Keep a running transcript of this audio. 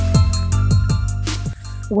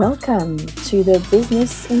Welcome to the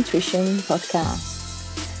Business Intuition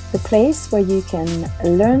Podcast, the place where you can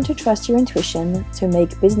learn to trust your intuition to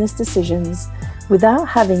make business decisions without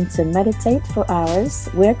having to meditate for hours,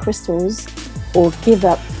 wear crystals, or give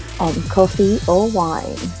up on coffee or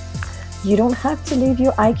wine. You don't have to leave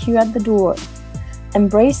your IQ at the door.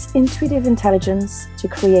 Embrace intuitive intelligence to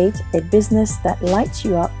create a business that lights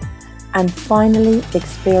you up and finally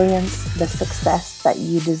experience the success that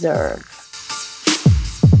you deserve.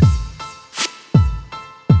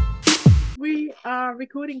 We are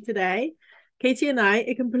recording today, Katie and I,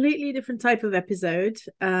 a completely different type of episode.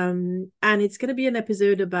 And it's going to be an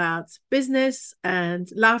episode about business and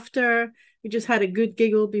laughter. We just had a good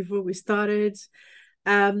giggle before we started.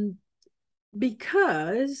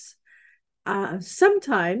 Because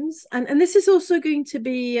sometimes, and this is also going to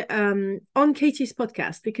be on Katie's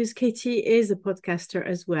podcast, because Katie is a podcaster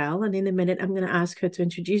as well. And in a minute, I'm going to ask her to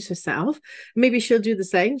introduce herself. Maybe she'll do the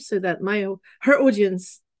same so that her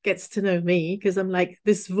audience gets to know me, because I'm like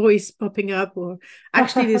this voice popping up, or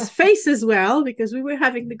actually this face as well, because we were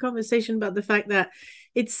having the conversation about the fact that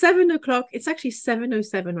it's 7 o'clock. It's actually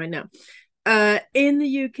 7:07 right now. In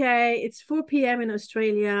the UK, it's 4 p.m. in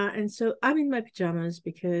Australia. And so I'm in my pajamas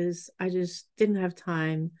because I just didn't have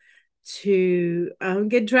time to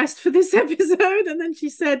get dressed for this episode. And then she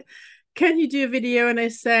said, can you do a video? And I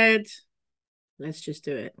said, let's just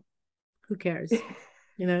do it. Who cares?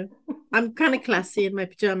 You know, I'm kind of classy in my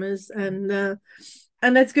pajamas, and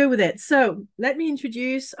let's go with it. So let me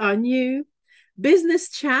introduce our new business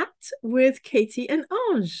chat with Katie and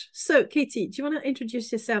Ange. So Katie, do you want to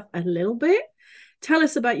introduce yourself a little bit? Tell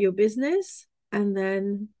us about your business, and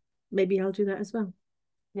then maybe I'll do that as well.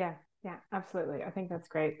 Yeah, absolutely. I think that's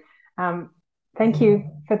great. Thank you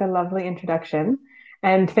for the lovely introduction,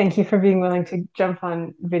 and thank you for being willing to jump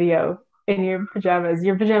on video in your pajamas.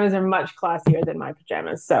 Your pajamas are much classier than my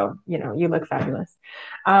pajamas, so you look fabulous.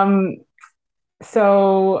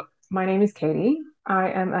 So my name is Katie.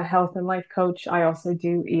 I am a health and life coach. I also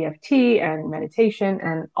do EFT and meditation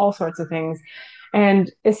and all sorts of things. And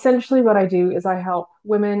essentially what I do is I help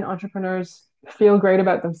women entrepreneurs feel great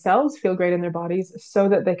about themselves, feel great in their bodies, so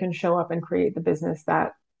that they can show up and create the business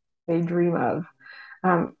that they dream of.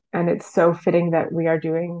 And it's so fitting that we are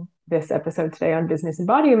doing this episode today on business and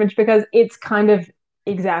body image, because it's kind of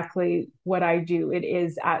exactly what I do. It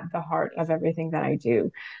is at the heart of everything that I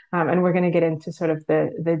do. And we're going to get into sort of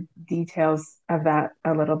the details of that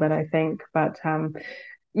a little bit, I think. But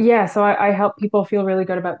so I help people feel really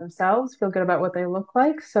good about themselves, feel good about what they look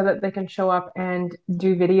like, so that they can show up and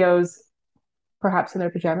do videos, perhaps in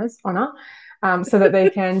their pajamas or not, so that they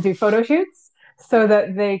can do photo shoots, so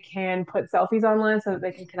that they can put selfies online, so that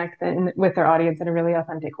they can connect with their audience in a really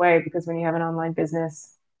authentic way. Because when you have an online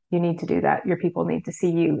business, you need to do that. Your people need to see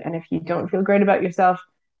you. And if you don't feel great about yourself,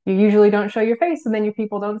 you usually don't show your face, and then your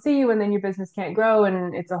people don't see you, and then your business can't grow,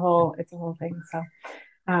 and it's a whole thing. So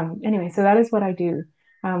anyway, so that is what I do.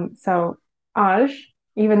 So Aj,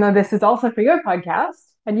 even though this is also for your podcast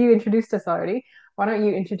and you introduced us already, why don't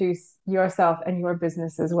you introduce yourself and your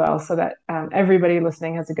business as well, so that everybody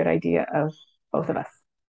listening has a good idea of both of us.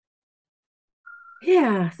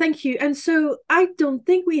 Yeah, thank you. And so I don't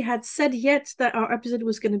think we had said yet that our episode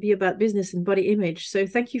was going to be about business and body image. So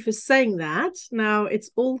thank you for saying that. Now it's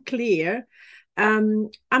all clear.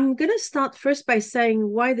 I'm going to start first by saying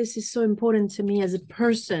why this is so important to me as a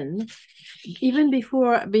person, even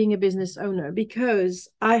before being a business owner, because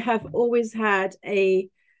I have always had a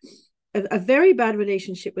very bad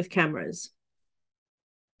relationship with cameras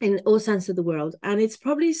in all sense of the world. And it's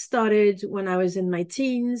probably started when I was in my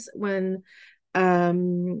teens, when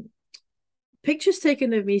pictures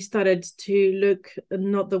taken of me started to look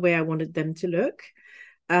not the way I wanted them to look.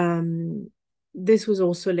 This was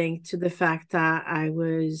also linked to the fact that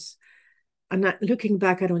looking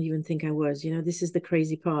back, I don't even think I was, this is the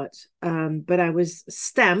crazy part. But I was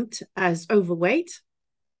stamped as overweight.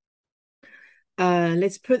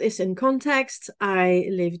 Let's put this in context. I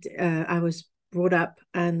was brought up,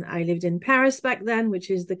 and I lived in Paris back then, which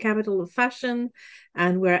is the capital of fashion,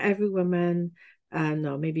 and where every woman,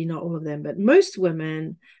 no, maybe not all of them, but most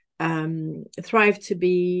women thrive to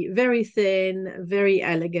be very thin, very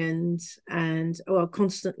elegant, and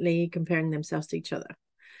constantly comparing themselves to each other.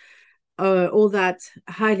 All that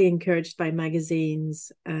highly encouraged by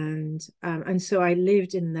magazines, and so I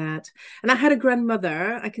lived in that. And I had a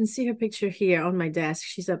grandmother. I can see her picture here on my desk.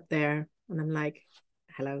 She's up there, and I'm like,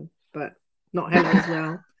 hello, but not hello as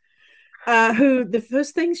well. Who the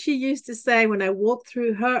first thing she used to say when I walked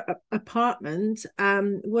through her apartment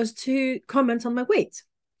was to comment on my weight.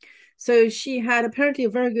 So she had apparently a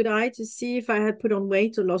very good eye to see if I had put on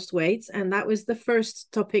weight or lost weight. And that was the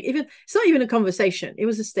first topic. Even it's not even a conversation, it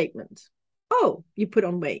was a statement. Oh, you put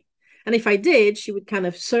on weight. And if I did, she would kind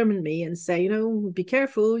of sermon me and say, be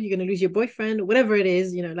careful, you're going to lose your boyfriend or whatever it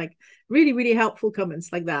is, like really, really helpful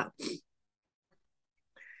comments like that.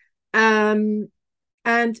 And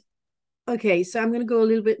okay, so I'm going to go a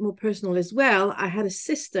little bit more personal as well. I had a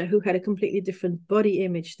sister who had a completely different body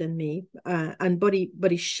image than me, and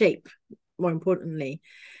body shape, more importantly.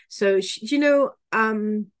 So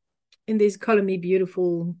in this "Color Me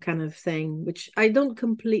Beautiful" kind of thing, which I don't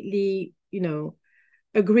completely,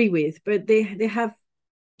 agree with, but they have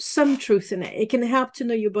some truth in it. It can help to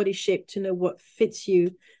know your body shape, to know what fits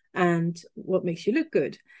you and what makes you look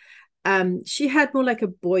good. She had more like a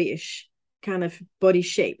boyish kind of body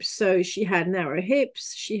shape. So she had narrow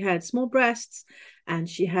hips, she had small breasts, and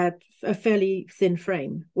she had a fairly thin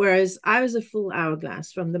frame. Whereas I was a full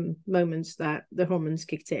hourglass from the moments that the hormones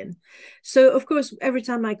kicked in. So, of course, every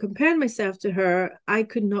time I compared myself to her, I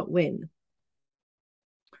could not win.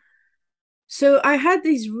 So I had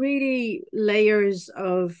these really layers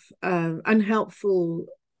of unhelpful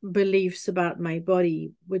beliefs about my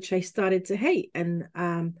body, which I started to hate. And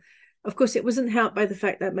of course, it wasn't helped by the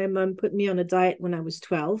fact that my mum put me on a diet when I was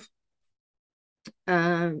 12.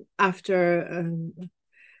 After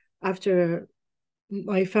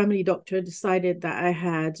my family doctor decided that I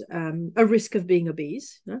had a risk of being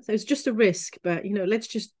obese. So it's just a risk, but let's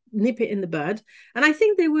just nip it in the bud. And I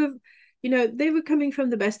think they were coming from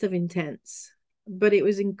the best of intents, but it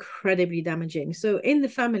was incredibly damaging. So in the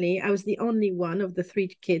family, I was the only one of the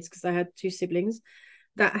 3 kids, because I had 2 siblings,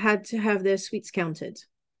 that had to have their sweets counted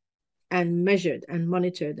and measured and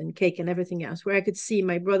monitored and cake and everything else. Where I could see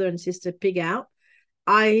my brother and sister pig out,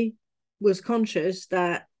 I was conscious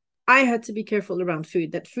that I had to be careful around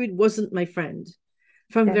food, that food wasn't my friend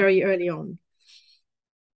from very early on.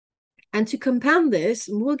 And to compound this,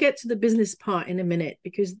 we'll get to the business part in a minute,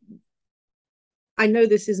 because I know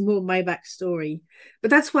this is more my backstory,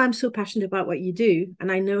 but that's why I'm so passionate about what you do.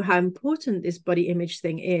 And I know how important this body image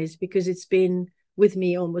thing is, because it's been with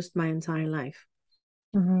me almost my entire life.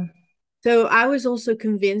 Mm-hmm. So I was also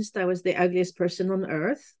convinced I was the ugliest person on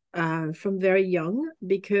earth from very young,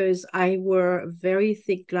 because I wore very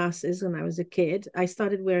thick glasses when I was a kid. I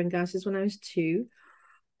started wearing glasses when I was 2.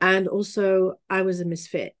 And also I was a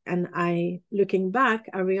misfit. And looking back,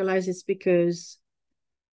 I realized it's because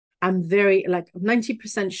I'm very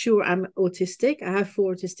 90% sure I'm autistic. I have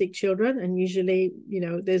 4 autistic children, and usually,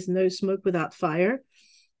 there's no smoke without fire.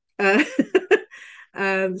 So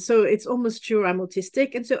it's almost sure I'm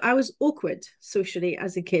autistic. And so I was awkward socially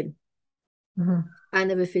as a kid. Mm-hmm. I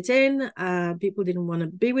never fit in. People didn't want to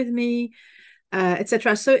be with me,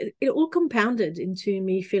 etc. So it all compounded into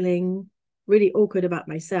me feeling really awkward about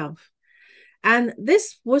myself. And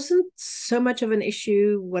this wasn't so much of an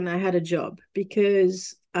issue when I had a job,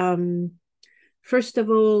 because first of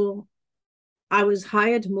all, I was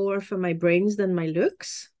hired more for my brains than my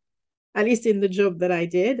looks, at least in the job that I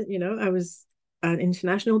did. I was an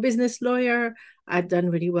international business lawyer. I'd done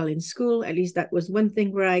really well in school. At least that was one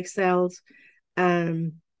thing where I excelled,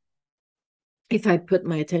 if I put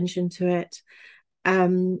my attention to it.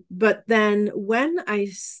 But then when I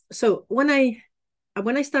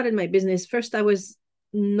started my business, first I was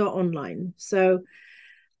not online. So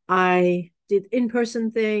I did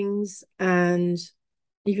in-person things, and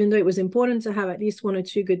even though it was important to have at least 1 or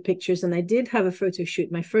 2 good pictures, and I did have a photo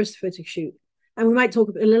shoot, my first photo shoot, and we might talk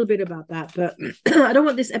a little bit about that, but I don't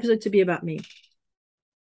want this episode to be about me.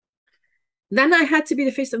 Then I had to be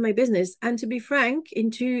the face of my business. And to be frank,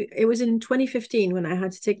 it was in 2015 when I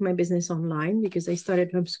had to take my business online, because I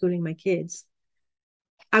started homeschooling my kids.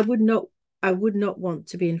 I would not want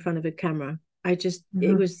to be in front of a camera. It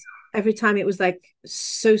was, every time it was like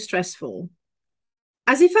so stressful,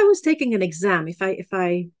 as if I was taking an exam, if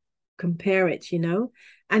I compare it,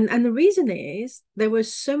 and the reason is there were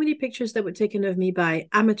so many pictures that were taken of me by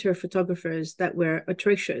amateur photographers that were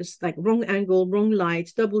atrocious, like wrong angle, wrong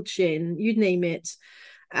light, double chin, you name it.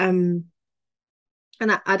 And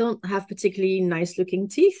I don't have particularly nice looking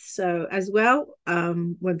teeth. So as well,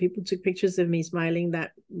 when people took pictures of me smiling,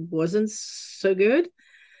 that wasn't so good.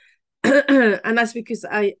 And that's because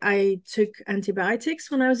I took antibiotics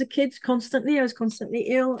when I was a kid constantly. I was constantly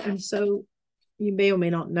ill. And so you may or may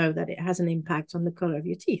not know that it has an impact on the color of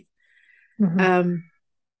your teeth. Mm-hmm.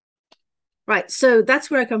 Right. So that's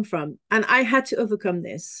where I come from. And I had to overcome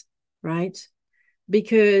this, right?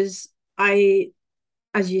 Because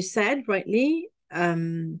as you said rightly,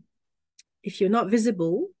 if you're not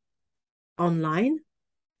visible online,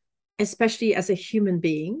 especially as a human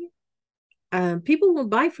being, people won't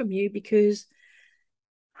buy from you because,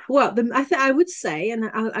 well, I would say, and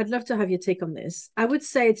I'd love to have your take on this. I would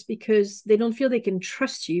say it's because they don't feel they can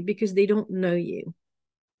trust you because they don't know you.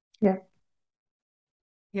 Yeah.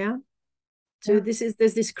 Yeah. So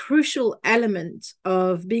there's this crucial element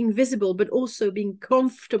of being visible, but also being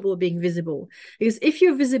comfortable being visible. Because if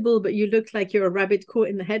you're visible, but you look like you're a rabbit caught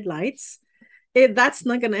in the headlights, that's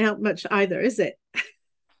not going to help much either, is it?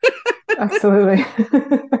 Absolutely.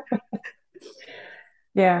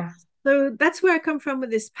 Yeah. So that's where I come from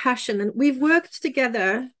with this passion. And we've worked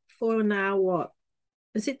together for now, what?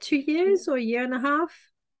 Is it 2 years or a year and a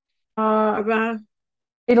half? Uh, Around.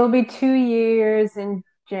 it'll be 2 years in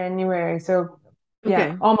January. So yeah,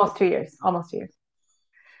 Okay. almost 2 years. Almost 2 years.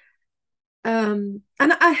 And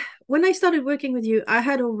when I started working with you, I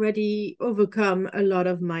had already overcome a lot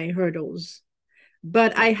of my hurdles,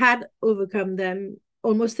 but I had overcome them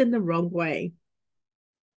almost in the wrong way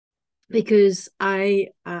because I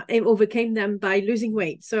overcame them by losing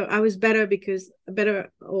weight. So I was better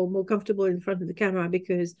or more comfortable in front of the camera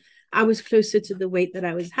because I was closer to the weight that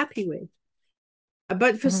I was happy with.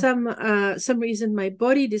 But for Mhm. some reason, my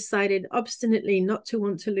body decided obstinately not to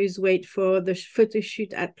want to lose weight for the photo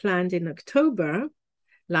shoot I planned in October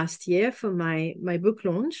last year for my book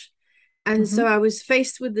launch. And so Mhm. I was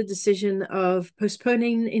faced with the decision of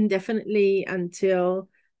postponing indefinitely until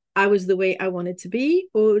I was the way I wanted to be,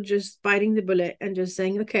 or just biting the bullet and just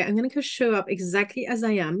saying, okay, I'm going to show up exactly as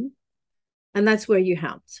I am. And that's where you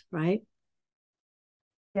helped, right?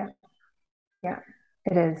 Yeah. Yeah.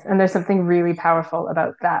 It is. And there's something really powerful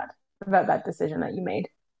about that decision that you made.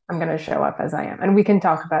 I'm going to show up as I am. And we can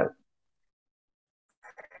talk about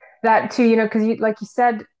that too, because you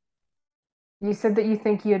said that you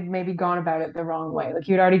think you had maybe gone about it the wrong way. Like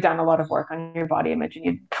you'd already done a lot of work on your body image and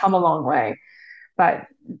you'd come a long way, but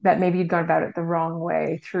that maybe you'd gone about it the wrong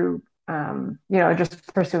way through,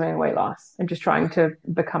 just pursuing weight loss and just trying to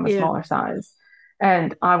become a Yeah. smaller size.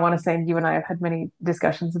 And I want to say, you and I have had many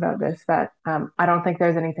discussions about this, that I don't think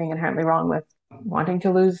there's anything inherently wrong with wanting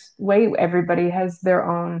to lose weight. Everybody has their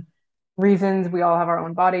own reasons. We all have our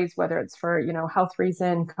own bodies, whether it's for, health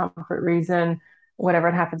reason, comfort reason, whatever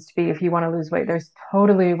it happens to be. If you want to lose weight, there's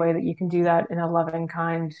totally a way that you can do that in a loving,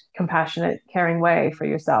 kind, compassionate, caring way for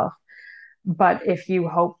yourself. But if you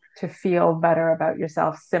hope to feel better about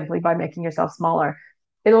yourself simply by making yourself smaller,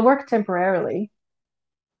 it'll work temporarily.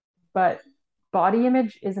 But body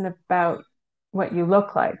image isn't about what you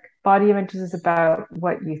look like. Body image is about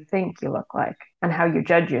what you think you look like and how you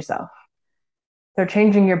judge yourself. So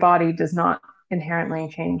changing your body does not inherently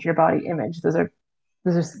change your body image. Those are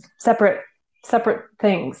separate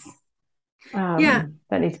things Yeah.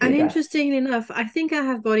 that need to be And addressed. interestingly enough, I think I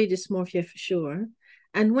have body dysmorphia for sure.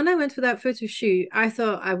 And when I went for that photo shoot, I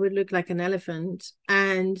thought I would look like an elephant.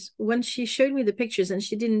 And when she showed me the pictures and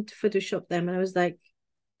she didn't Photoshop them, and I was like,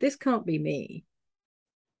 this can't be me.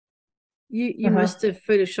 You Uh-huh. must have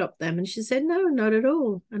Photoshopped them. And she said, no, not at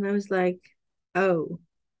all. And I was like, oh,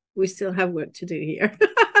 we still have work to do here.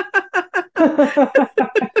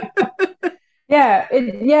 Yeah,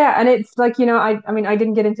 and it's like, I mean, I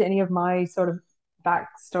didn't get into any of my sort of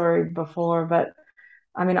backstory before, but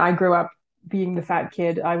I mean, I grew up being the fat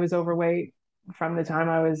kid. I was overweight from the time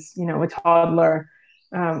I was, a toddler.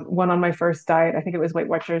 Went on my first diet. I think it was Weight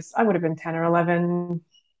Watchers. I would have been 10 or 11-ish,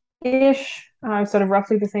 sort of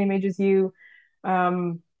roughly the same age as you.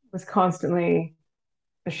 Was constantly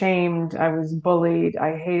ashamed. I was bullied.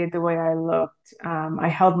 I hated the way I looked. I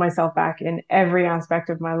held myself back in every aspect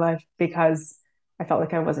of my life because I felt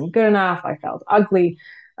like I wasn't good enough. I felt ugly.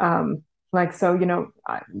 So,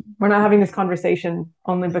 we're not having this conversation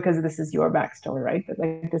only because this is your backstory, right? But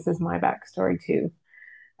like, this is my backstory too.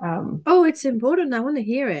 Um, Oh, it's important. I want to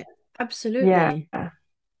hear it. yeah, Absolutely.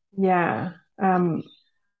 yeah. And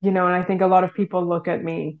I think a lot of people look at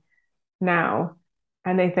me now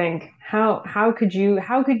and they think, how could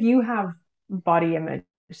you have body image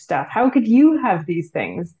stuff? How could you have these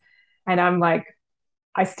things? And I'm like,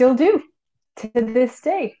 I still do to this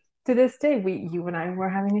day. To this day, you and I were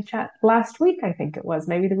having a chat last week, I think it was,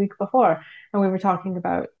 maybe the week before, and we were talking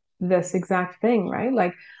about this exact thing, right?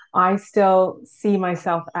 Like, I still see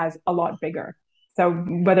myself as a lot bigger. So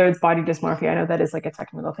whether it's body dysmorphia, I know that is like a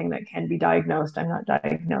technical thing that can be diagnosed. I'm not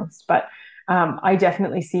diagnosed, but I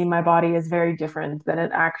definitely see my body as very different than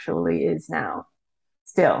it actually is now.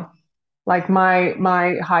 Still, like my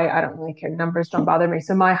height, I don't really care. Numbers don't bother me.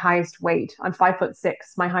 So my highest weight, I'm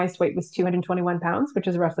 5'6". My highest weight was 221 pounds, which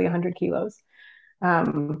is roughly 100 kilos.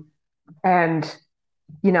 Um, and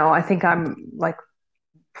I think I'm like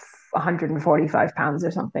 145 pounds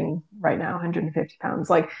or something right now, 150 pounds.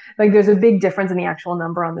 Like there's a big difference in the actual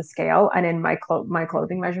number on the scale and in my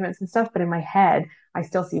clothing measurements and stuff. But in my head, I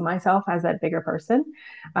still see myself as that bigger person.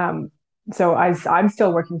 So I'm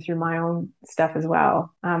still working through my own stuff as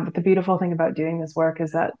well. But the beautiful thing about doing this work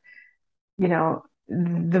is that, you know,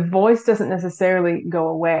 the voice doesn't necessarily go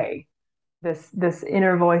away. This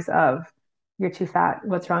inner voice of you're too fat,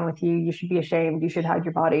 what's wrong with you? You should be ashamed, you should hide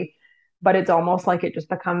your body. But it's almost like it just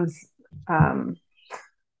becomes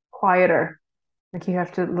quieter. Like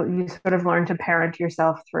you sort of learn to parent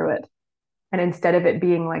yourself through it. And instead of it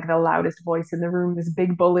being like the loudest voice in the room, this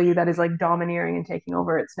big bully that is like domineering and taking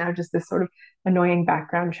over, it's now just this sort of annoying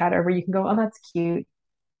background chatter where you can go, oh, that's cute.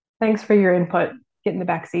 Thanks for your input. Get in the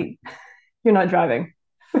back seat. You're not driving.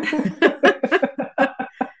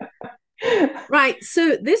 Right.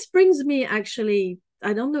 So this brings me actually,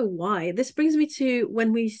 I don't know why. This brings me to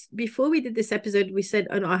when before we did this episode, we said,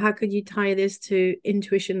 oh no, how could you tie this to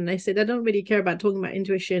intuition? And I said, I don't really care about talking about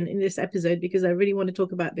intuition in this episode because I really want to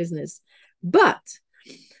talk about business. But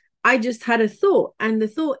I just had a thought. And the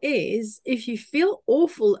thought is, if you feel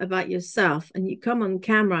awful about yourself and you come on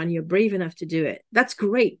camera and you're brave enough to do it, that's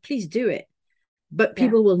great. Please do it. But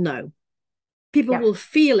people will know. People will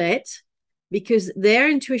feel it because their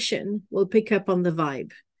intuition will pick up on the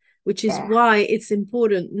vibe, which is why it's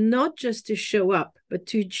important not just to show up, but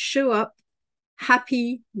to show up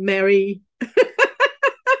happy, merry,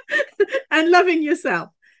 and loving yourself.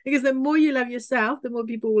 Because the more you love yourself, the more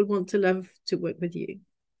people will want to work with you.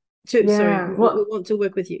 Will want to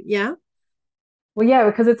work with you. Yeah. Well, yeah,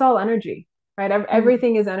 because it's all energy, right?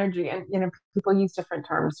 Everything is energy. And, you know, people use different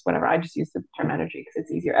terms, whatever. I just use the term energy because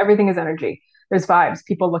it's easier. Everything is energy. There's vibes.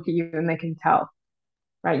 People look at you and they can tell,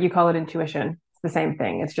 right? You call it intuition. It's the same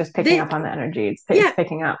thing. It's just picking up on the energy. It's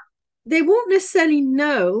picking up. They won't necessarily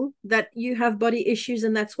know that you have body issues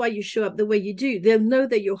and that's why you show up the way you do. They'll know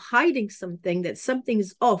that you're hiding something, that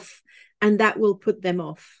something's off, and that will put them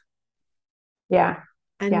off. Yeah.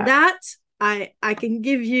 And that I can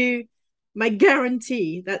give you my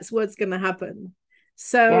guarantee that's what's going to happen.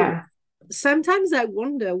 So sometimes I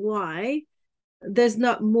wonder why there's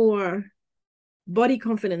not more body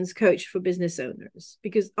confidence coach for business owners,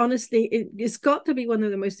 because honestly, it's got to be one of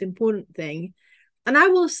the most important thing. And I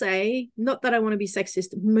will say, not that I want to be sexist,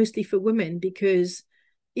 mostly for women, because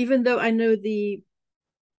even though I know the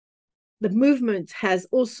movement has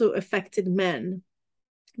also affected men,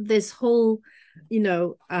 this whole,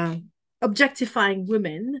 objectifying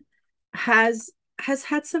women has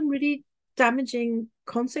had some really damaging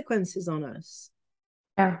consequences on us.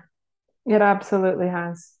 Yeah, it absolutely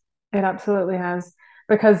has. It absolutely has.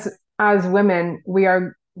 Because as women, we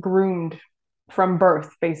are groomed from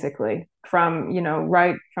birth, basically, from,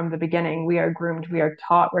 right from the beginning. We are groomed, we are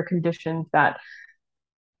taught, we're conditioned that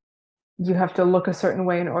you have to look a certain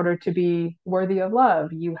way in order to be worthy of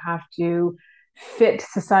love. You have to fit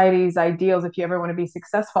society's ideals if you ever want to be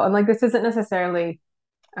successful. And like, this isn't necessarily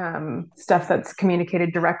stuff that's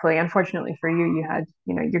communicated directly. Unfortunately for you, you had,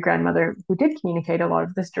 your grandmother who did communicate a lot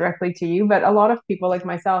of this directly to you. But a lot of people like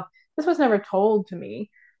myself, this was never told to me,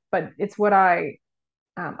 but it's what I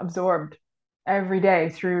absorbed every day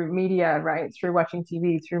through media, right? Through watching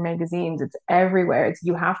TV, through magazines. It's everywhere. It's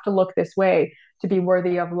you have to look this way to be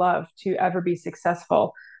worthy of love, to ever be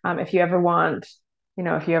successful. If you ever want,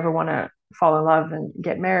 if you ever want to fall in love and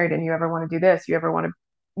get married, and you ever want to do this, you ever want to,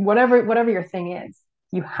 whatever your thing is,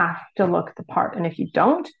 you have to look the part. And if you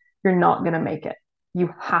don't, you're not going to make it.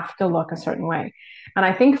 You have to look a certain way. And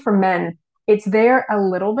I think for men, it's there a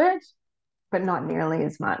little bit, but not nearly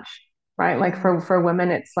as much, right? Like for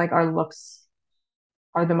women, it's like our looks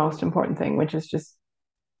are the most important thing, which is just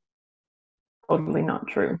totally not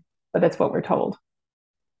true. But that's what we're told.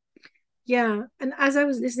 Yeah. And as I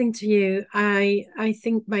was listening to you, I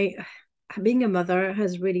think being a mother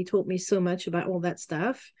has really taught me so much about all that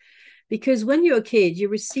stuff. Because when you're a kid, you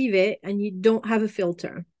receive it and you don't have a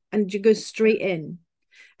filter and you go straight in.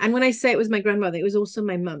 And when I say it was my grandmother, it was also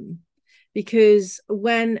my mum. Because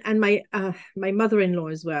my mother-in-law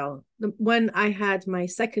as well, when I had my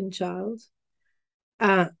second child,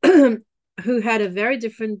 who had a very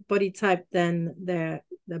different body type than their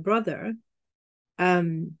brother,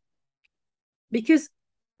 because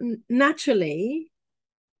naturally,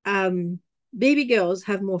 baby girls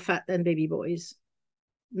have more fat than baby boys.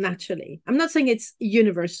 Naturally, I'm not saying it's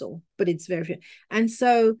universal, but it's very. And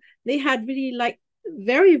so they had really like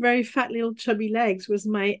very, very fat little chubby legs. Was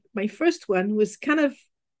my first one was kind of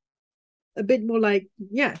a bit more like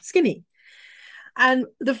skinny. And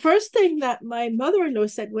the first thing that my mother-in-law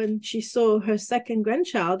said when she saw her second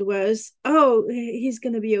grandchild was, oh, he's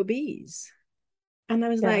going to be obese. And I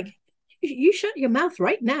was like, you shut your mouth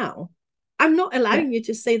right now. I'm not allowing you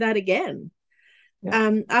to say that again.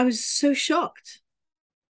 I was so shocked.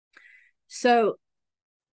 So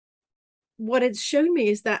what it's shown me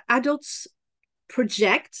is that adults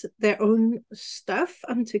project their own stuff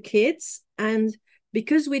onto kids, and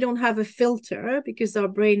because we don't have a filter, because our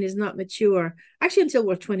brain is not mature actually until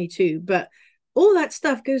we're 22, but all that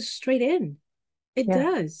stuff goes straight in. It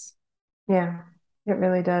does. Yeah, it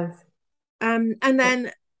really does. And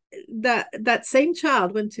then that same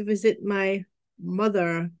child went to visit my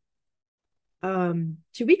mother 2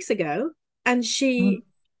 weeks ago, and she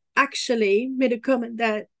actually made a comment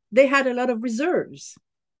that they had a lot of reserves.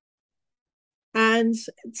 And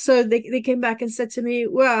so they came back and said to me,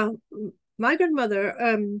 well, my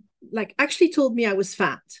grandmother like actually told me I was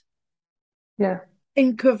fat. Yeah.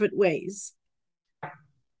 In covert ways.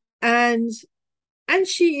 And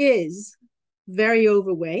she is very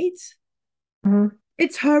overweight.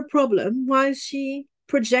 It's her problem. Why is she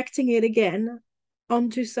projecting it again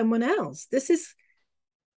onto someone else? This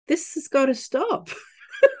has got to stop.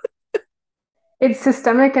 It's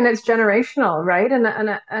systemic and it's generational, right?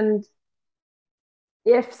 And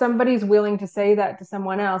if somebody's willing to say that to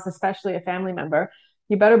someone else, especially a family member,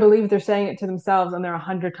 you better believe they're saying it to themselves, and they're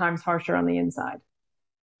 100 times harsher on the inside.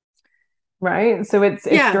 Right? So it's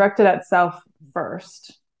directed at self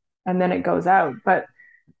first, and then it goes out. But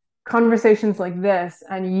conversations like this,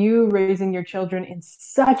 and you raising your children in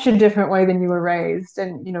such a different way than you were raised,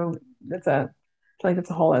 and that's a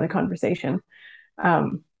whole other conversation.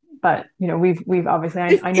 But we've obviously,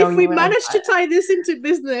 I know if we manage to tie this into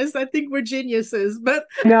business, I think we're geniuses. But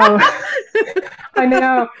no, I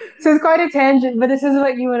know. So it's quite a tangent, but this is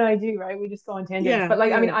what you and I do, right? We just go on tangents. But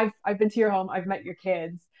I mean, I've been to your home, I've met your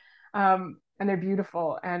kids, and they're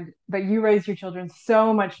beautiful. But you raised your children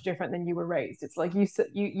so much different than you were raised. It's like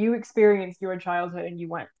you experienced your childhood and you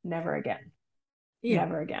went never again,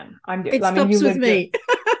 never again. It stops with me.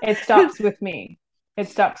 It stops with me. It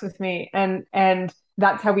stops with me, and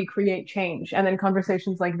that's how we create change. And then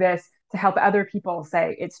conversations like this to help other people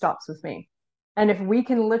say it stops with me. And if we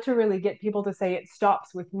can literally get people to say it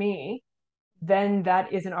stops with me, then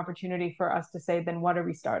that is an opportunity for us to say, then what are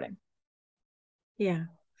we starting? Yeah.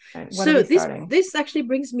 Right? So this actually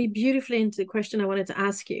brings me beautifully into the question I wanted to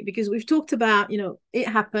ask you, because we've talked about, it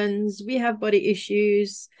happens, we have body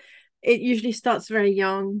issues. It usually starts very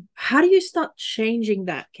young. How do you start changing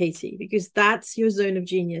that, Katie? Because that's your zone of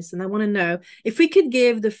genius. And I want to know if we could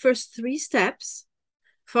give the first 3 steps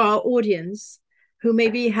for our audience who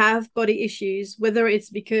maybe have body issues, whether it's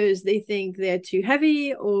because they think they're too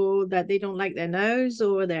heavy or that they don't like their nose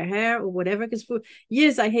or their hair or whatever. Because for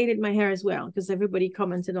years I hated my hair as well, because everybody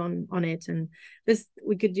commented on it. And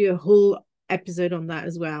we could do a whole episode on that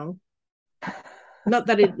as well. Not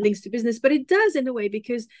that it links to business, but it does in a way,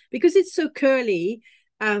 because it's so curly,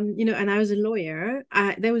 and I was a lawyer.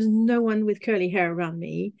 There was no one with curly hair around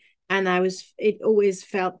me, and it always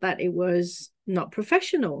felt that it was not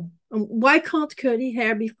professional. Why can't curly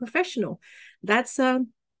hair be professional? That's a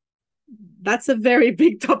very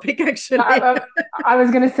big topic, actually. I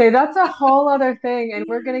was going to say that's a whole other thing, and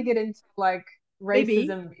we're going to get into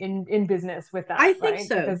racism in business with that. I think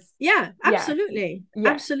so. Because, absolutely.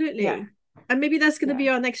 Absolutely. Yeah. And maybe that's going to be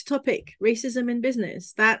our next topic, racism in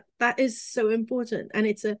business. That is so important. And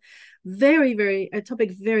it's a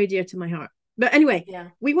topic very dear to my heart. But anyway,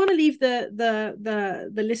 we want to leave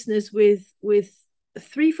the listeners with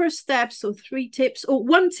 3 first steps, or 3 tips, or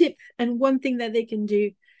 1 tip and 1 thing that they can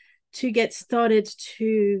do to get started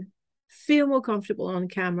to feel more comfortable on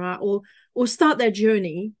camera, or start their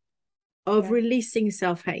journey of releasing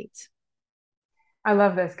self-hate. I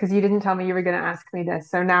love this, because you didn't tell me you were going to ask me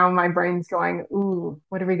this. So now my brain's going, ooh,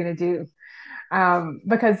 what are we going to do?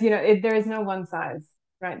 Because, there is no one size,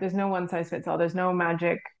 right? There's no one size fits all. There's no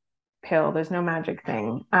magic pill. There's no magic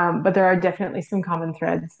thing. But there are definitely some common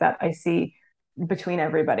threads that I see between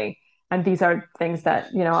everybody. And these are things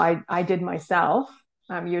that, I did myself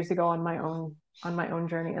years ago on my own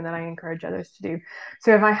journey, and then I encourage others to do.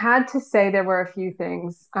 So if I had to say, there were a few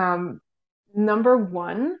things. Number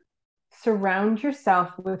 1, surround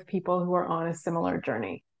yourself with people who are on a similar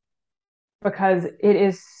journey, because it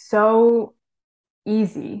is so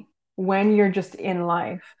easy when you're just in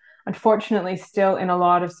life. Unfortunately, still in a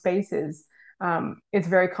lot of spaces, it's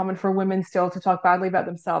very common for women still to talk badly about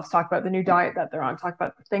themselves, talk about the new diet that they're on, talk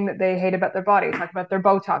about the thing that they hate about their body, talk about their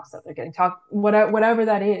Botox that they're getting, whatever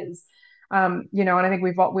that is. And I think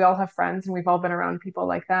we all have friends, and we've all been around people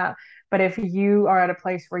like that. But if you are at a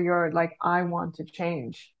place where you're like, I want to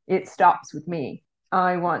change, it stops with me.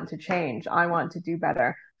 I want to change. I want to do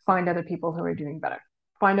better. Find other people who are doing better.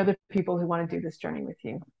 find other people who want to do this journey with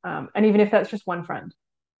you. And even if that's just one friend,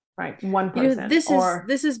 right? One You know, person this is or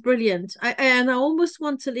this is brilliant. I almost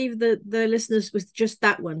want to leave the listeners with just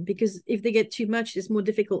that one, because if they get too much, it's more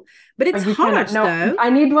difficult. But it's you hard cannot. No, though. I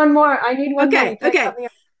need one more. I need one more. You Okay, can't okay. cut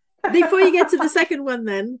me Before you get to the off. second one,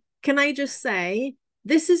 then can I just say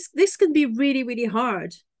this can be really, really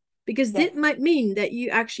hard, because Yes. it might mean that you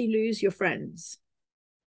actually lose your friends.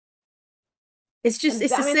 It's the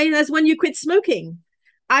I mean, same as when you quit smoking.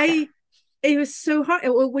 It was so hard.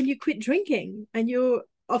 Or when you quit drinking, and you're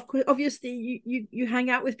obviously you hang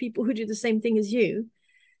out with people who do the same thing as you,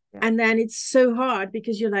 yeah. and then it's so hard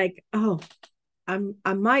because you're like, oh,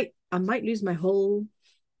 I might lose my whole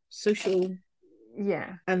social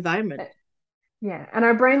environment. Yeah. And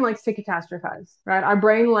our brain likes to catastrophize, right? Our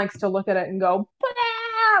brain likes to look at it and go,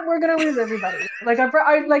 we're gonna lose everybody.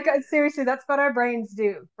 Seriously, that's what our brains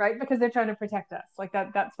do, right? Because they're trying to protect us. Like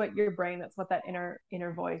that's what your brain, that's what that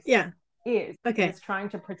inner voice is, because it's trying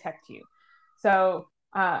to protect you. So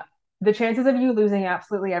the chances of you losing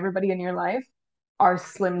absolutely everybody in your life are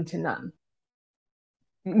slim to none.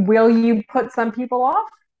 Will you put some people off?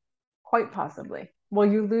 Quite possibly.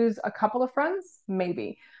 Will you lose a couple of friends?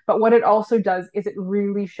 Maybe. But what it also does is it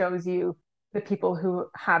really shows you the people who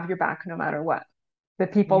have your back no matter what. The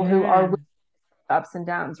people who are with ups and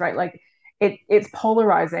downs, right? Like it's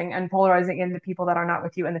polarizing, and polarizing in the people that are not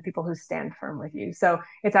with you and the people who stand firm with you. So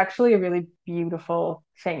it's actually a really beautiful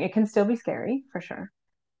thing. It can still be scary for sure.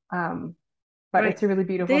 But it's a really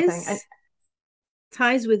beautiful thing. And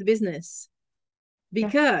ties with business,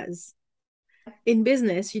 because in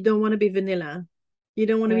business, you don't want to be vanilla. You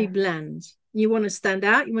don't want to be bland. You want to stand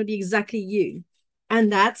out. You want to be exactly you.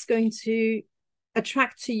 And that's going to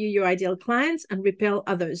attract to you your ideal clients and repel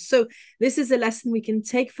others. So this is a lesson we can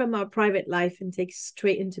take from our private life and take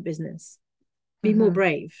straight into business. Be more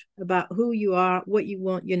brave about who you are, what you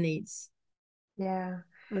want, your needs. Yeah.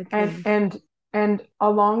 Okay. And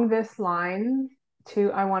along this line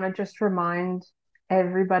too, I want to just remind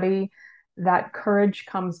everybody that courage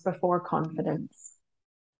comes before confidence.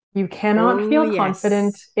 You cannot feel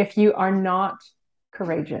confident if you are not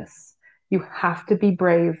courageous. You have to be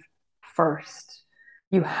brave first.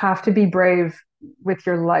 You have to be brave with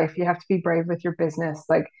your life. You have to be brave with your business.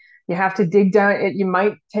 Like you have to dig down. You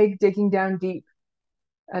might take digging down deep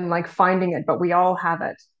and like finding it, but we all have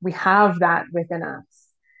it. We have that within us.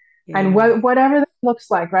 And whatever that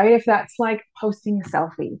looks like, right? If that's like posting a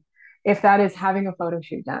selfie, if that is having a photo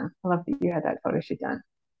shoot done. I love that you had that photo shoot done.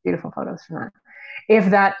 Beautiful photos from that. If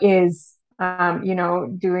that is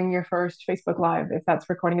doing your first Facebook Live, if that's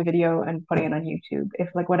recording a video and putting it on YouTube, if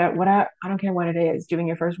like I don't care what it is, doing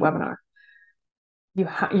your first webinar,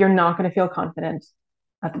 you're not going to feel confident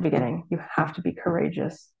at the beginning. You have to be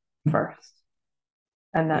courageous first,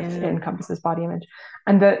 and that encompasses body image.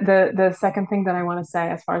 And the second thing that I want to say,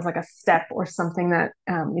 as far as like a step or something that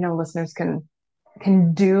listeners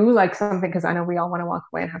can do, like something, because I know we all want to walk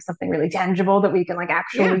away and have something really tangible that we can like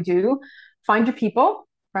actually do. Find your people,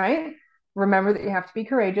 right? Remember that you have to be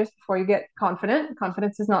courageous before you get confident.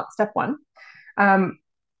 Confidence is not step one.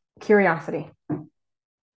 Curiosity.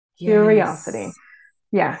 Curiosity.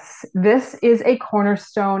 Yes, this is a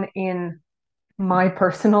cornerstone in my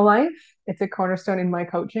personal life. It's a cornerstone in my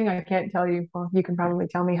coaching. I can't tell you, well, you can probably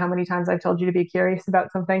tell me how many times I've told you to be curious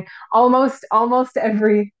about something. Almost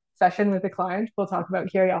every session with a client, we'll talk about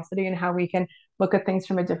curiosity and how we can look at things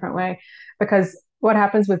from a different way. Because what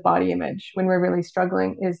happens with body image when we're really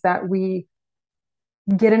struggling is that we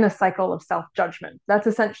get in a cycle of self-judgment. That's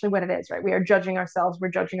essentially what it is, right? We are judging ourselves, we're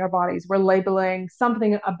judging our bodies, we're labeling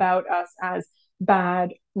something about us as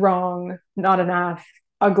bad, wrong, not enough,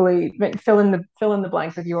 ugly. Fill in the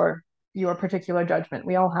blank of your particular judgment.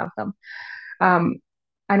 We all have them.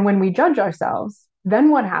 And when we judge ourselves,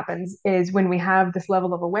 then what happens is when we have this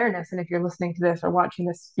level of awareness, and if you're listening to this or watching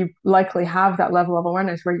this, you likely have that level of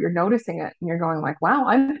awareness where you're noticing it and you're going like, wow,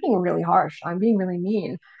 I'm being really harsh. I'm being really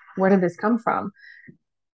mean. Where did this come from?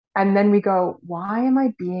 And then we go, why am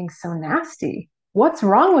I being so nasty? What's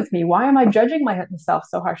wrong with me? Why am I judging myself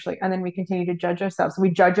so harshly? And then we continue to judge ourselves.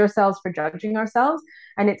 We judge ourselves for judging ourselves.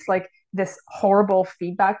 And it's like this horrible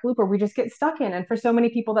feedback loop where we just get stuck in. And for so many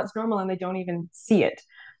people, that's normal and they don't even see it.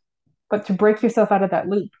 But to break yourself out of that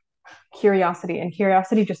loop, curiosity, and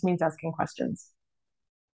curiosity just means asking questions.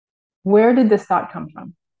 Where did this thought come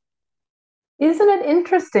from? Isn't it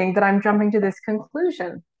interesting that I'm jumping to this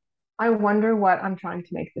conclusion? I wonder what I'm trying to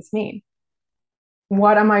make this mean.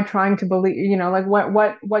 What am I trying to believe? Like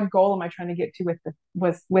what goal am I trying to get to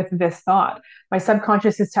with this thought? My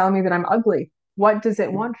subconscious is telling me that I'm ugly. What does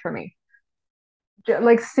it want for me?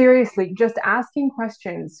 Like seriously, just asking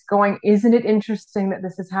questions, going, isn't it interesting that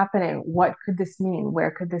this is happening? What could this mean?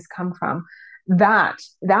 Where could this come from? That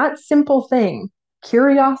simple thing,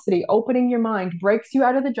 curiosity, opening your mind, breaks you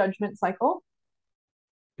out of the judgment cycle,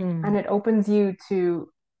 and it opens you to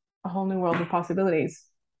a whole new world of possibilities,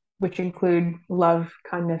 which include love,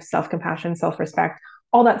 kindness, self-compassion, self-respect,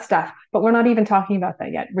 all that stuff. But we're not even talking about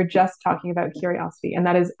that yet. We're just talking about curiosity, and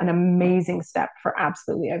that is an amazing step for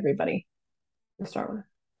absolutely everybody to start with.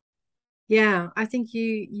 Yeah, I think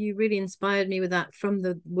you really inspired me with that from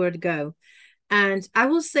the word go. And I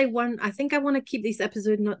will say one, I think I want to keep this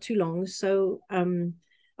episode not too long. So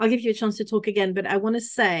I'll give you a chance to talk again, but I want to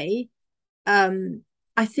say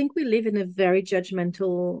I think we live in a very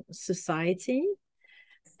judgmental society,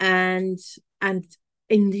 and and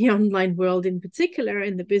in the online world in particular,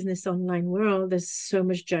 in the business online world, there's so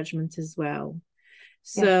much judgment as well.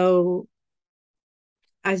 Yes. So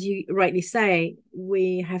as you rightly say,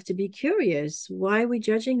 we have to be curious. Why are we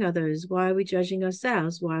judging others? Why are we judging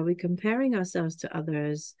ourselves? Why are we comparing ourselves to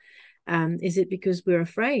others? Is it because we're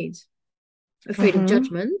afraid of Mm-hmm.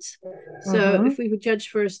 judgment? So Mm-hmm. if we would judge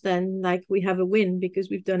first, then like we have a win because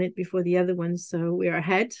we've done it before the other ones, so we're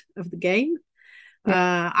ahead of the game.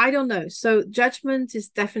 Yeah. I don't know. So judgment is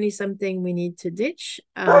definitely something we need to ditch.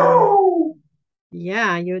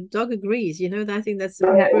 Yeah, your dog agrees. You know, I think that's a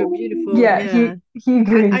Yeah. very beautiful. Yeah, Yeah, he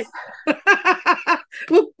agrees.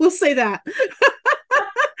 we'll say that.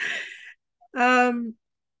 um,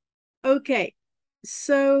 okay.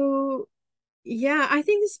 So yeah, I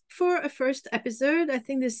think this for a first episode, I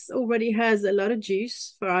think this already has a lot of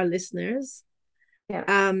juice for our listeners.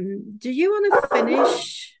 Yeah. Do you want to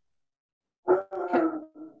finish?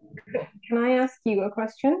 Can I ask you a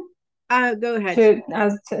question Go ahead.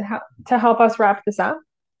 to help us wrap this up?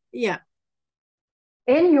 Yeah.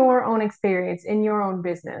 In your own experience, in your own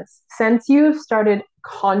business, since you've started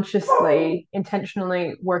consciously,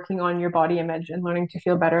 intentionally working on your body image and learning to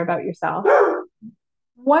feel better about yourself,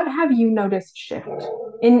 what have you noticed shift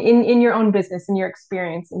in your own business, in your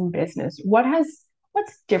experience in business? What's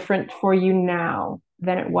different for you now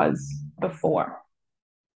than it was before?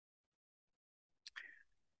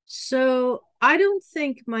 So I don't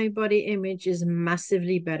think my body image is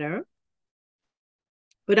massively better,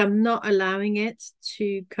 but I'm not allowing it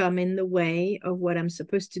to come in the way of what I'm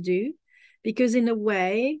supposed to do, because in a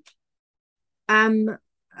way, I'm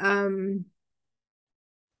um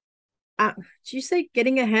do you say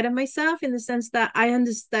getting ahead of myself in the sense that I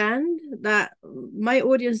understand that my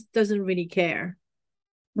audience doesn't really care.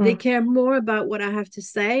 They Mm. care more about what I have to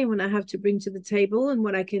say, what I have to bring to the table, and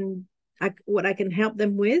what I can help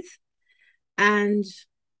them with, and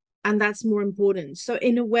that's more important. So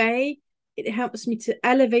in a way, it helps me to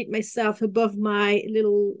elevate myself above my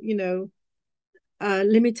little,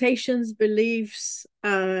 limitations, beliefs,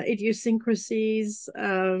 idiosyncrasies,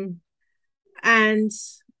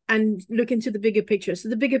 and look into the bigger picture. So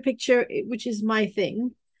the bigger picture, which is my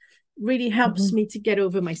thing, really helps Mhm. me to get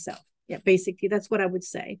over myself. Yeah, basically, that's what I would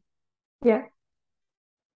say. Yeah,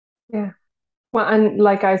 yeah. Well, and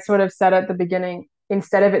like I sort of said at the beginning,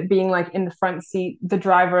 instead of it being like in the front seat, the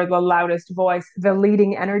driver, the loudest voice, the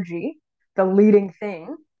leading energy, the leading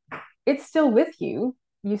thing, it's still with you.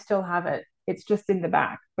 You still have it. It's just in the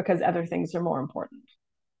back because other things are more important.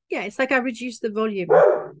 Yeah, it's like I reduced the volume.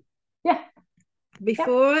 Yeah, yeah.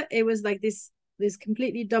 Before it was like this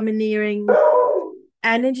completely domineering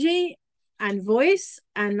energy and voice,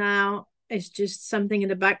 and now it's just something in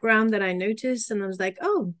the background that I noticed, and I was like,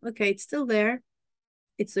 oh, okay, it's still there.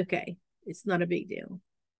 It's okay. It's not a big deal.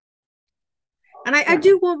 And I Yeah.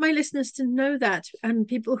 do want my listeners to know that, and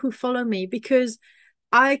people who follow me, because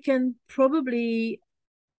I can probably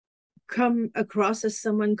come across as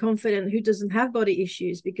someone confident who doesn't have body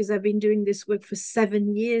issues because I've been doing this work for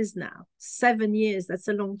 7 years now. 7 years, that's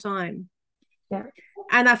a long time. Yeah.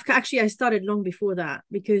 And I started long before that,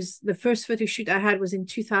 because the first photo shoot I had was in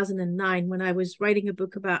 2009 when I was writing a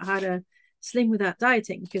book about how to slim without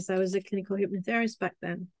dieting, because I was a clinical hypnotherapist back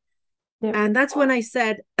then. Yeah. And that's when I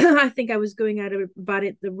said, I think I was going about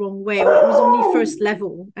it the wrong way. It was only first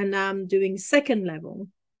level, and now I'm doing second level,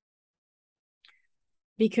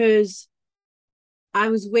 because I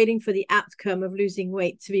was waiting for the outcome of losing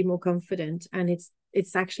weight to be more confident. And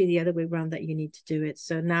it's actually the other way around, that you need to do it.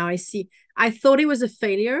 So now I see, I thought it was a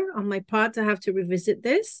failure on my part to have to revisit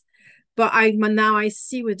this, but now I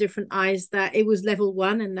see with different eyes that it was level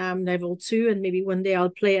 1 and now I'm level 2, and maybe one day I'll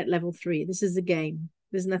play at level 3. This is a game.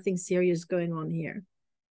 There's nothing serious going on here.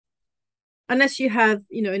 Unless you have,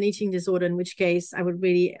 an eating disorder, in which case I would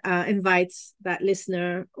really invite that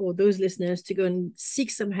listener or those listeners to go and seek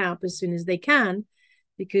some help as soon as they can,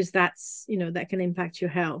 because that's, that can impact your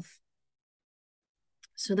health.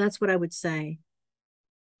 So that's what I would say.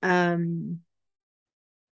 Yeah.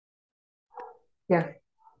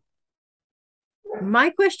 My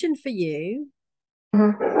question for you,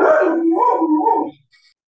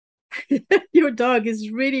 your dog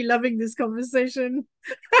is really loving this conversation.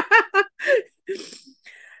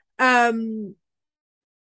 Maybe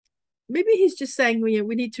he's just saying we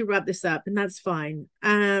need to wrap this up, and that's fine.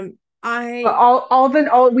 But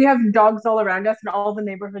all we have dogs all around us, and all the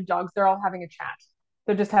neighborhood dogs, they're all having a chat.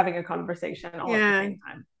 They're just having a conversation all at the Yeah. same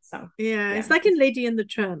time. So Yeah, yeah. it's like in Lady and the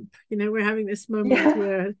Tramp. We're having this moment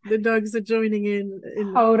where the dogs are joining in.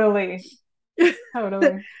 Totally.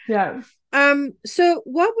 Totally. Yeah. So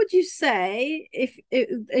what would you say if it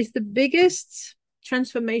is the biggest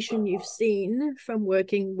transformation you've seen from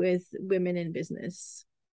working with women in business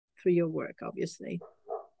through your work, obviously?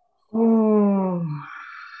 Ooh.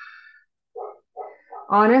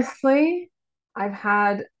 Honestly, I've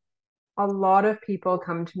had a lot of people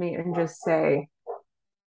come to me and just say,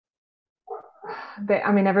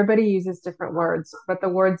 I mean, everybody uses different words, but the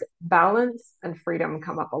words balance and freedom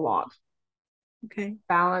come up a lot. Okay.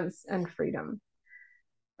 Balance and freedom.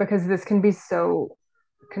 Because this can be so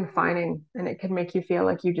confining and it can make you feel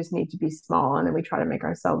like you just need to be small. And then we try to make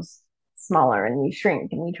ourselves smaller and we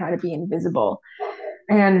shrink and we try to be invisible.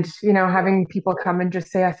 And, having people come and just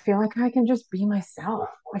say, I feel like I can just be myself.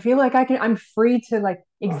 I feel like I'm free to like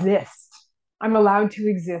exist. I'm allowed to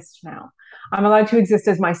exist now. I'm allowed to exist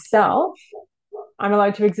as myself. I'm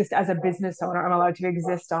allowed to exist as a business owner. I'm allowed to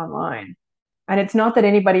exist online. And it's not that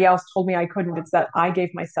anybody else told me I couldn't. It's that I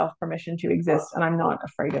gave myself permission to exist and I'm not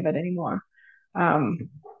afraid of it anymore. Um,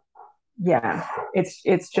 yeah,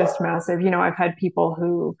 it's just massive. I've had people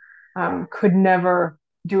who could never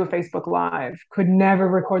do a Facebook Live, could never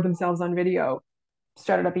record themselves on video,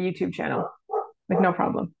 started up a YouTube channel, like no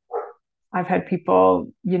problem. I've had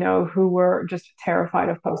people, who were just terrified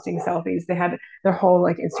of posting selfies. They had their whole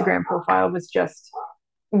like Instagram profile was just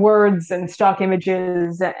words and stock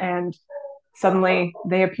images, and suddenly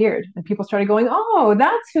they appeared and people started going, oh,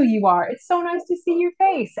 that's who you are. It's so nice to see your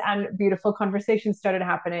face. And beautiful conversations started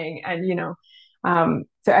happening. And,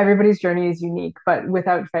 so everybody's journey is unique, but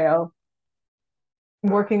without fail,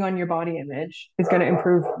 working on your body image is going to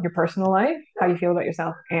improve your personal life, how you feel about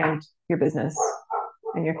yourself and your business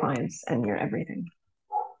and your clients and your everything.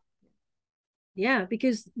 Yeah,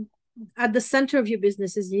 because at the center of your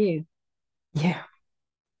business is you. Yeah.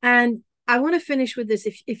 And I want to finish with this,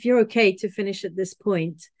 if you're okay to finish at this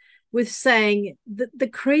point, with saying that the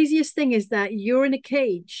craziest thing is that you're in a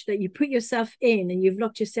cage that you put yourself in and you've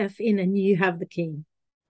locked yourself in and you have the key.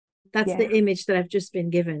 That's the image that I've just been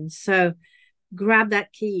given. So grab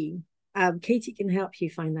that key. Katie can help you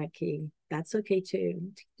find that key. That's okay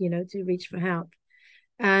too, to reach for help.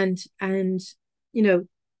 And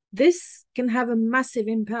this can have a massive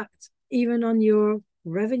impact even on your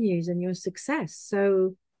revenues and your success.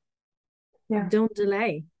 So don't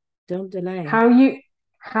delay.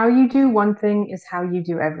 How you do one thing is how you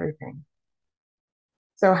do everything.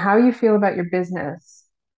 So how you feel about your business,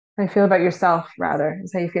 how you feel about yourself rather,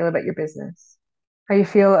 is how you feel about your business. How you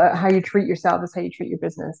feel, how you treat yourself is how you treat your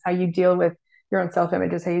business. How you deal with your own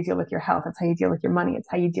self-image is how you deal with your health. It's how you deal with your money. It's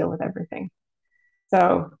how you deal with everything.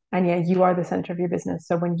 So, and yeah, you are the center of your business.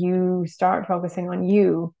 So when you start focusing on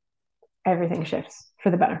you, everything shifts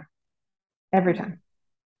for the better every time.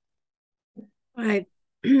 All right.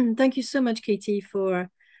 Thank you so much, Katie, for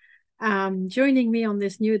joining me on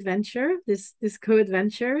this new adventure, this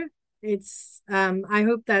co-adventure. It's I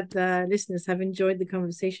hope that the listeners have enjoyed the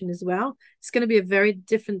conversation as well. It's going to be a very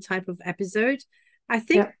different type of episode. I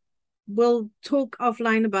think we'll talk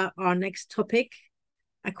offline about our next topic.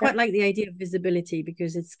 I quite like the idea of visibility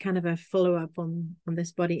because it's kind of a follow-up on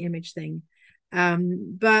this body image thing.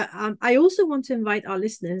 But I also want to invite our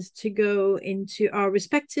listeners to go into our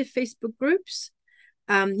respective Facebook groups.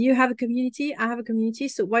 You have a community, I have a community.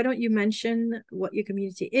 So why don't you mention what your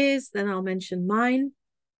community is? Then I'll mention mine.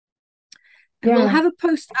 And we'll have a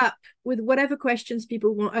post up with whatever questions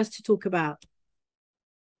people want us to talk about.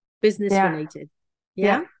 Business related.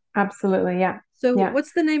 Yeah, absolutely. Yeah. So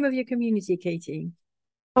what's the name of your community, Katie?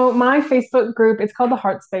 So my Facebook group, it's called the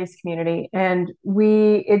Heart Space Community. And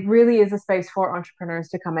it really is a space for entrepreneurs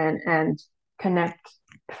to come in and connect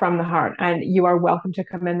from the heart. And you are welcome to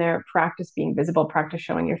come in there, practice being visible, practice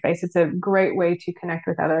showing your face. It's a great way to connect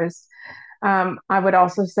with others. I would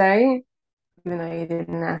also say, even though you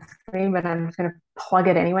didn't ask me, but I'm just going to plug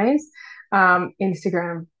it anyways.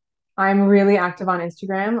 Instagram. I'm really active on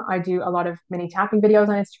Instagram. I do a lot of mini tapping videos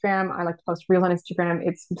on Instagram. I like to post reels on Instagram.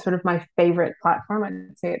 It's sort of my favorite platform.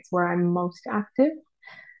 I'd say it's where I'm most active.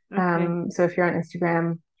 Okay. So if you're on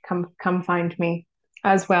Instagram, come find me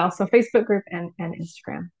as well. So Facebook group and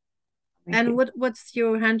Instagram. Thank And you. what's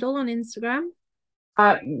your handle on Instagram?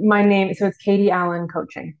 My name, so it's Katie Allen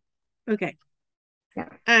Coaching. Okay. Yeah.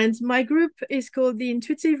 And my group is called the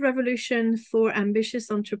Intuitive Revolution for Ambitious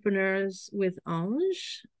Entrepreneurs with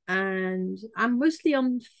Ange. And I'm mostly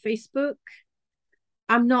on Facebook.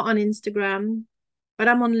 I'm not on Instagram, but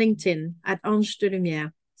I'm on LinkedIn at Ange de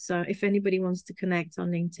Lumière. So if anybody wants to connect on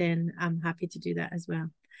LinkedIn, I'm happy to do that as well.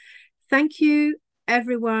 Thank you,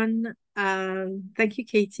 everyone. Thank you,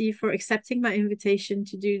 Katie, for accepting my invitation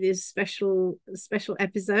to do this special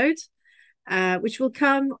episode, which will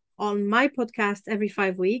come on my podcast every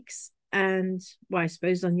 5 weeks, and well, I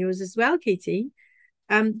suppose on yours as well, Katie.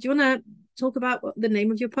 Do you want to talk about the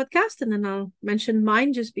name of your podcast, and then I'll mention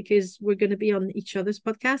mine, just because we're going to be on each other's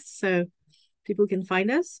podcasts, so people can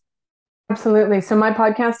find us. Absolutely. So my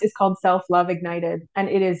podcast is called Self Love Ignited, and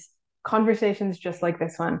it is conversations just like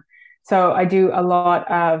this one. So I do a lot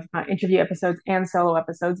of interview episodes and solo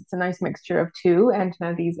episodes. It's a nice mixture of two, and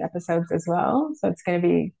these episodes as well. So it's going to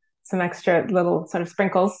be some extra little sort of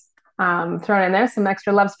sprinkles thrown in there, some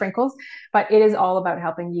extra love sprinkles. But it is all about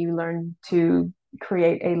helping you learn to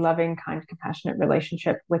create a loving, kind, compassionate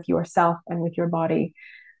relationship with yourself and with your body.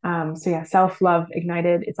 So yeah, Self Love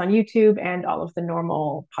Ignited. It's on YouTube and all of the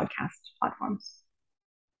normal podcast platforms.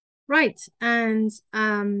 Right. And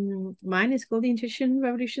mine is called the Intuition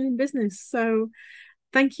Revolution in Business. So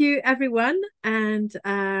thank you, everyone. And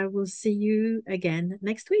we'll see you again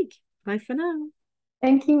next week. Bye for now.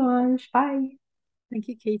 Thank you, Ange. Bye. Thank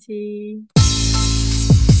you, Katie.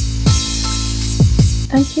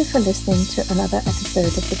 Thank you for listening to another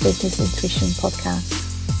episode of the Business Intuition Podcast.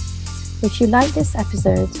 If you like this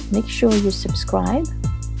episode, make sure you subscribe,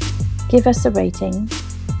 give us a rating,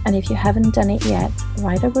 and if you haven't done it yet,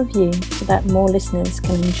 write a review so that more listeners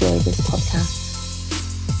can enjoy this podcast.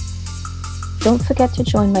 Don't forget to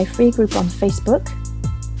join my free group on Facebook,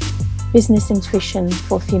 Business Intuition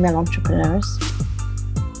for Female Entrepreneurs,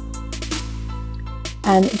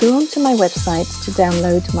 and go onto my website to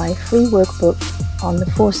download my free workbook on the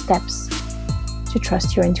 4 steps to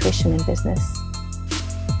trust your intuition in business.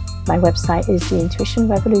 My website is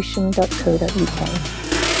theintuitionrevolution.co.uk.